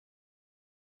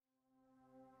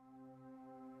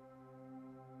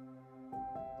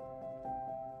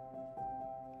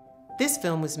This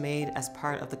film was made as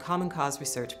part of the Common Cause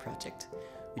Research Project,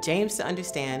 which aims to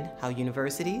understand how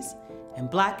universities and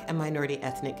Black and minority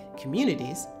ethnic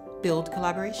communities build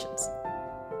collaborations.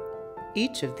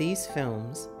 Each of these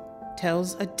films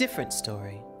tells a different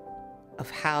story of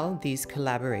how these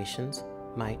collaborations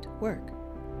might work.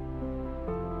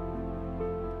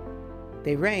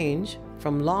 They range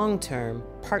from long-term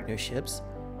partnerships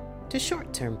to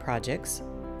short-term projects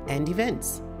and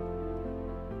events.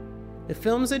 The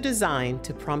films are designed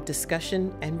to prompt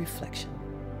discussion and reflection.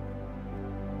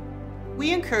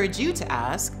 We encourage you to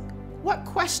ask, what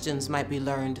questions might be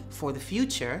learned for the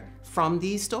future from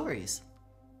these stories?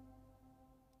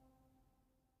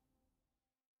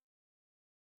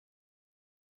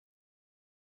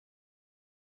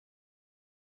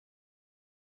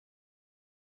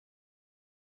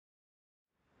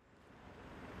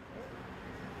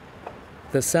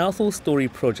 The Southall Story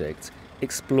Project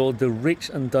explored the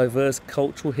rich and diverse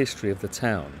cultural history of the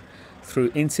town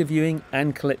through interviewing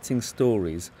and collecting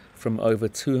stories from over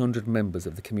 200 members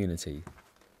of the community.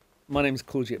 My name is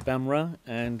Kuljit Bamra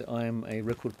and I'm a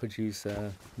record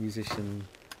producer, musician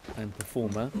and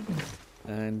performer,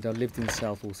 and I've lived in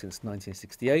Southall since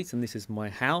 1968, and this is my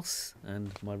house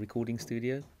and my recording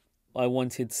studio. I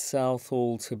wanted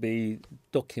Southall to be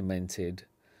documented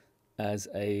as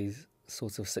a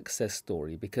sort of success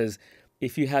story, because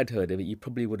if you had heard of it, you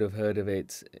probably would have heard of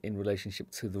it in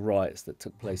relationship to the riots that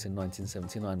took place in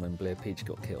 1979 when Blair Peach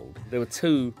got killed. There were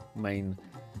two main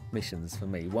missions for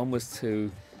me. One was for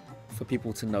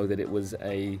people to know that it was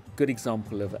a good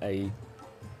example of a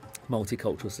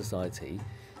multicultural society,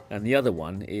 and the other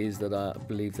one is that I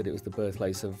believe that it was the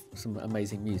birthplace of some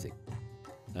amazing music.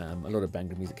 A lot of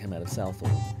Bhangra music came out of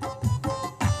Southall.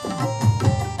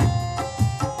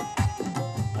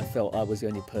 I felt I was the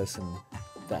only person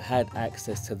that had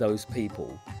access to those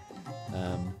people,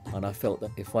 and I felt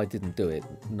that if I didn't do it,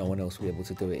 no one else would be able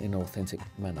to do it in an authentic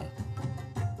manner.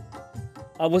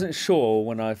 I wasn't sure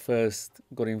when I first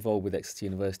got involved with Exeter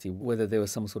University whether there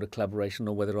was some sort of collaboration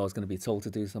or whether I was going to be told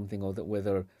to do something or that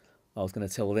whether I was going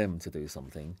to tell them to do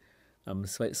something.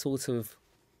 So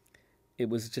it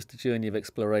was just a journey of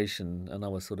exploration, and I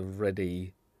was sort of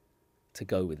ready to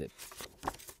go with it.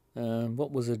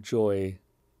 What was a joy?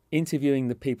 Interviewing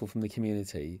the people from the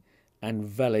community and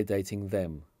validating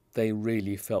them. They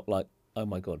really felt like, oh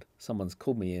my God, someone's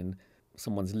called me in,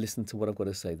 someone's listened to what I've got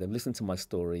to say, they've listened to my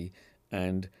story,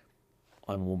 and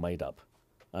I'm all made up.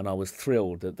 And I was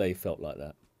thrilled that they felt like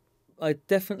that. I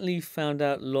definitely found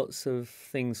out lots of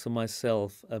things for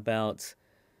myself about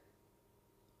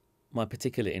my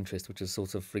particular interest, which is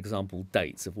sort of, for example,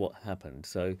 dates of what happened.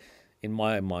 So in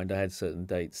my own mind, I had certain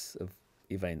dates of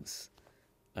events,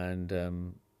 and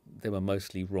they were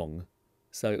mostly wrong.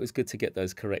 So it was good to get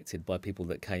those corrected by people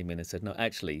that came in and said, no,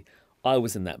 actually, I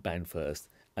was in that band first,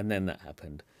 and then that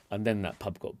happened, and then that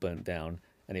pub got burnt down,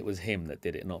 and it was him that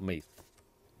did it, not me.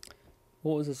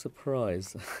 What was a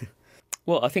surprise?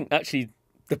 Well, I think actually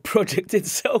the project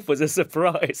itself was a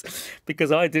surprise,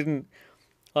 because I didn't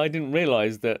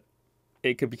realise that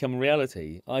it could become a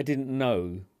reality. I didn't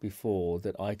know before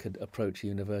that I could approach a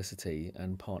university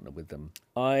and partner with them.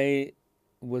 I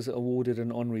was awarded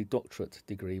an honorary doctorate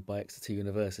degree by Exeter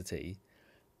University,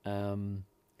 and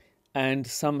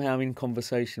somehow in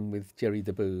conversation with Jerry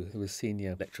Deboo, who was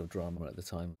senior lecturer of drama at the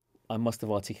time, I must have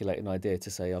articulated an idea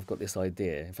to say, I've got this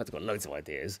idea. In fact, I've got loads of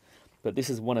ideas, but this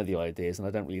is one of the ideas, and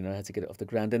I don't really know how to get it off the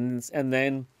ground. And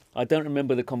then, I don't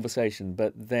remember the conversation,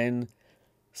 but then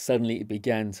suddenly it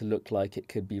began to look like it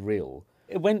could be real.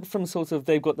 It went from sort of,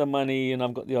 they've got the money and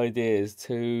I've got the ideas,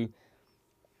 to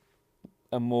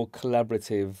a more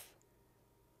collaborative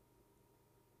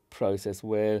process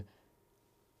where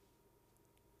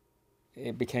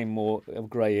it became more of a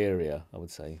grey area, I would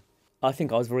say. I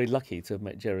think I was very lucky to have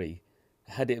met Jerry.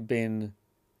 Had it been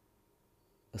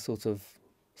a sort of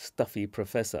stuffy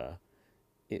professor,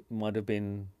 it might have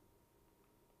been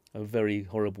a very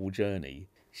horrible journey.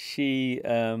 She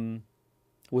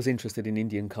was interested in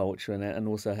Indian culture and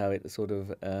also how it sort of,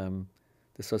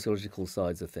 the sociological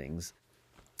sides of things.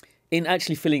 In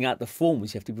actually filling out the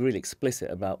forms, you have to be really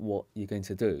explicit about what you're going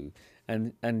to do.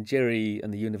 And Jerry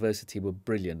and the university were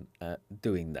brilliant at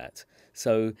doing that.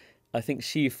 So I think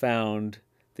she found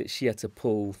that she had to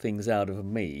pull things out of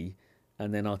me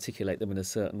and then articulate them in a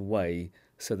certain way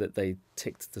so that they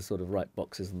ticked the sort of right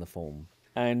boxes in the form.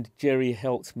 And Jerry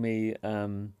helped me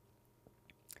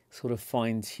sort of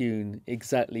fine-tune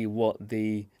exactly what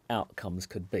the outcomes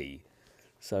could be.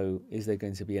 So is there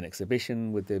going to be an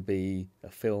exhibition? Would there be a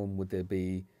film? Would there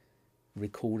be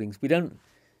recordings? I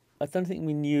don't think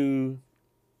we knew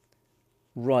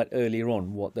right earlier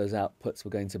on what those outputs were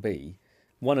going to be,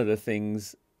 one of the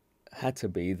things had to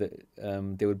be that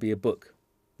there would be a book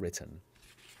written.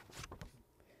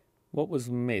 What was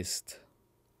missed?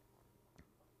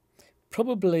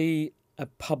 Probably a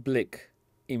public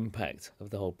impact of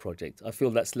the whole project. I feel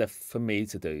that's left for me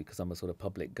to do because I'm a sort of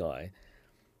public guy.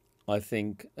 I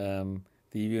think the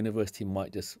university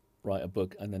might just write a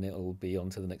book and then it'll be on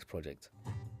to the next project.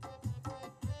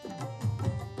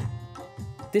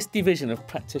 This division of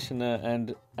practitioner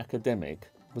and academic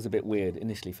was a bit weird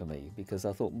initially for me because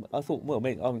I thought, well,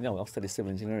 maybe, I'll study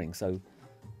civil engineering, so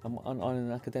I'm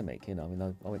an academic, you know. I mean,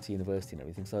 I went to university and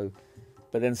everything, so.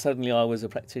 But then suddenly I was a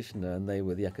practitioner and they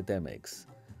were the academics.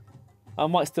 I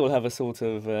might still have a sort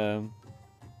of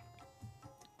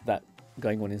that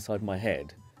going on inside my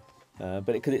head, but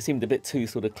because it seemed a bit too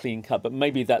sort of clean cut. But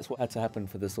maybe that's what had to happen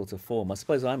for the sort of form. I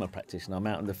suppose I'm a practitioner. I'm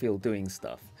out in the field doing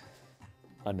stuff,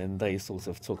 and then they sort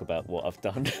of talk about what I've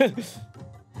done.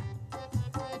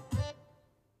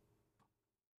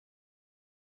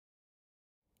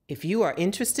 If you are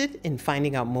interested in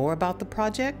finding out more about the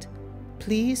project,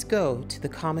 please go to the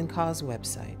Common Cause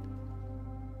website.